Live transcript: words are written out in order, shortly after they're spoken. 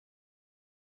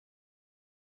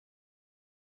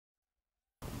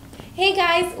Hey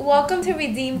guys, welcome to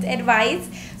Redeemed Advice.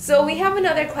 So we have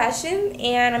another question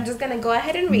and I'm just going to go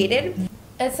ahead and read it.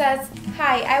 It says,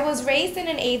 "Hi, I was raised in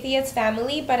an atheist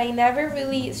family, but I never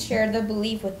really shared the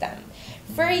belief with them.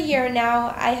 For a year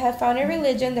now, I have found a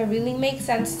religion that really makes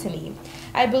sense to me.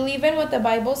 I believe in what the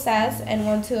Bible says and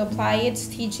want to apply its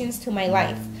teachings to my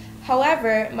life.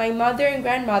 However, my mother and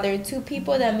grandmother, two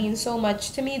people that mean so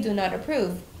much to me, do not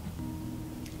approve.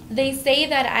 They say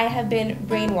that I have been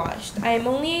brainwashed. I am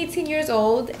only 18 years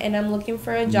old and I'm looking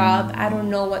for a job. I don't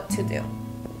know what to do."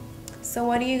 So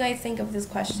what do you guys think of this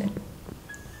question?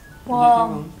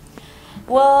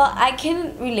 Well, I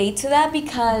can relate to that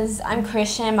because I'm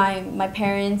Christian. My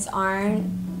parents aren't.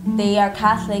 They are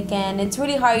Catholic, and it's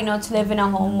really hard, to live in a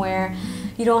home where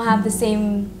you don't have the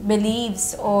same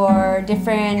beliefs or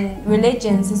different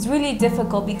religions. It's really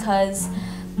difficult because,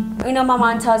 my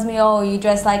mom tells me, "Oh, you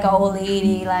dress like an old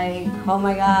lady." Like, oh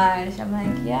my gosh. I'm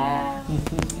like, yeah.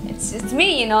 It's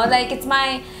me, like it's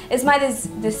my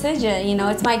decision,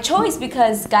 it's my choice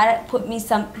because God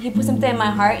He put something in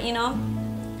my heart,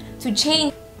 to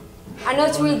change. I know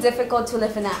it's really difficult to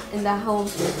live in that home.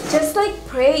 Just like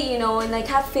pray, and like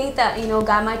have faith that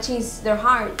God might change their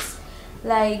hearts.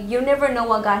 Like you never know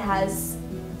what God has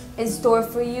in store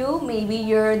for you. Maybe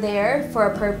you're there for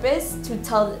a purpose to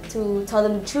tell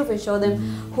them the truth and show them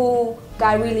who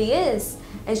God really is,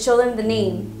 and show them the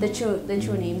name, the true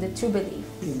name, the true belief.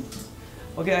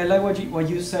 Okay, I like what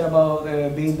you said about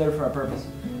being there for a purpose.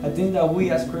 I think that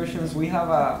we as Christians, we're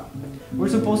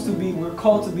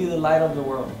called to be the light of the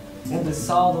world and the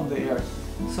salt of the earth.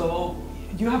 So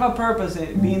you have a purpose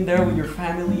in being there with your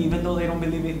family, even though they don't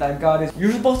believe in that God is.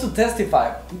 You're supposed to testify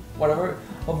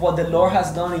of what the Lord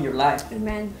has done in your life.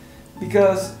 Amen.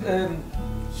 Because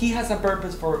He has a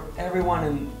purpose for every one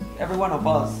of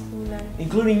us. Amen.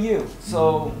 Including you.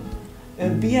 So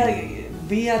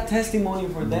be a testimony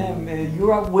for them.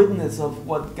 You're a witness of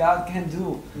what God can do.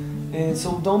 And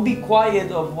so don't be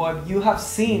quiet of what you have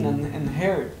seen and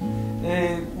heard.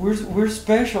 We're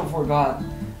special for God.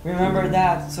 Remember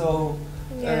that. So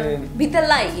be the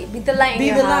light. Be the light in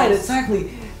your house. Be the light, exactly.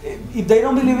 If they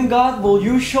don't believe in God, well,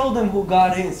 you show them who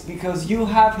God is because you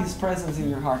have His presence in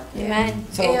your heart. Amen.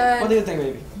 So what do you think,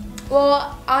 baby?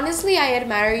 Well, honestly, I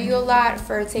admire you a lot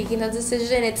for taking the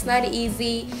decision. It's not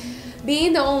easy.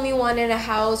 Being the only one in a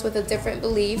house with a different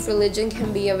belief, religion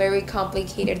can be a very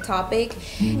complicated topic.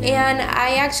 And I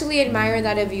actually admire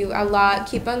that of you a lot.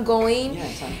 Keep on going. Yeah,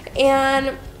 exactly.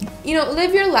 And,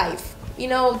 live your life.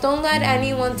 Don't let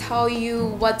anyone tell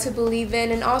you what to believe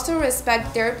in, and also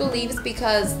respect their beliefs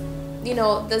because,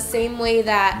 the same way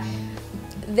that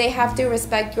they have to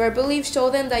respect your beliefs, show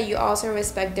them that you also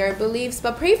respect their beliefs,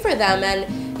 but pray for them, and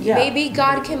maybe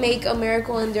God can make a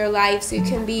miracle in their lives. So you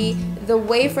can be the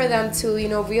way for them to,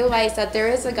 realize that there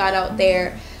is a God out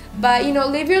there. But,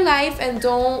 live your life and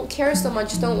don't care so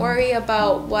much. Don't worry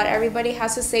about what everybody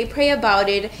has to say. Pray about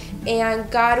it, and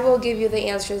God will give you the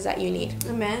answers that you need.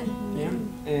 Amen.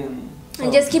 Yeah.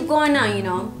 And just keep going on,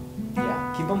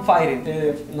 Yeah, keep on fighting.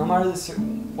 No matter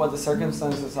what the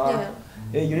circumstances are,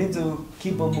 you need to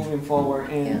keep on moving forward.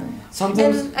 And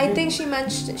sometimes. And I think she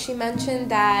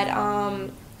mentioned that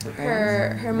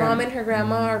her mom and her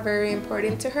grandma are very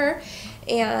important to her,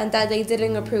 and that they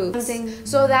didn't approve.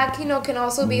 So that can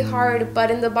also be hard, but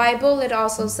in the Bible it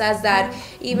also says that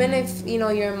even if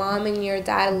your mom and your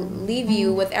dad leave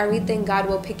you with everything, God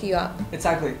will pick you up.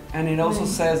 Exactly. And it also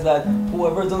says that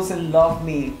whoever doesn't love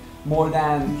me more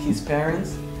than his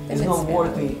parents is not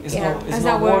worthy. It's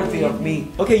not worthy of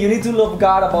me. Okay, you need to love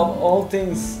God above all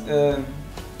things.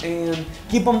 And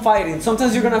keep on fighting.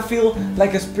 Sometimes you're gonna feel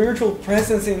like a spiritual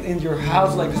presence in your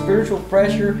house, like a spiritual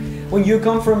pressure when you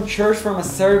come from church, from a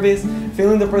service,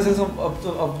 feeling the presence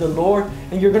of the Lord,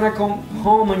 and you're gonna come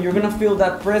home and you're gonna feel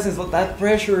that presence, that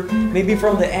pressure, maybe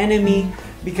from the enemy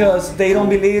because they don't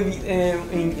believe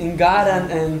in God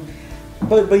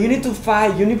But you need to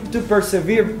fight, you need to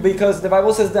persevere because the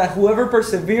Bible says that whoever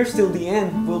perseveres till the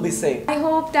end will be saved. I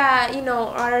hope that,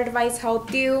 our advice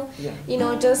helped you.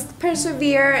 Yeah. Just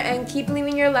persevere and keep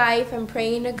living your life and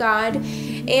praying to God.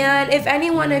 And if any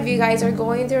one of you guys are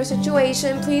going through a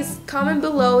situation, please comment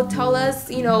below. Tell us,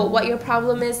 what your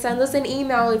problem is. Send us an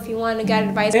email if you want to get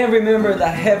advice. And remember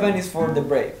that heaven is for the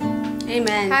brave.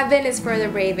 Amen. Heaven is for the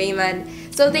brave. Amen.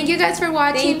 So thank you guys for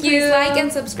watching. Please like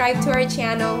and subscribe to our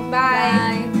channel.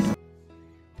 Bye.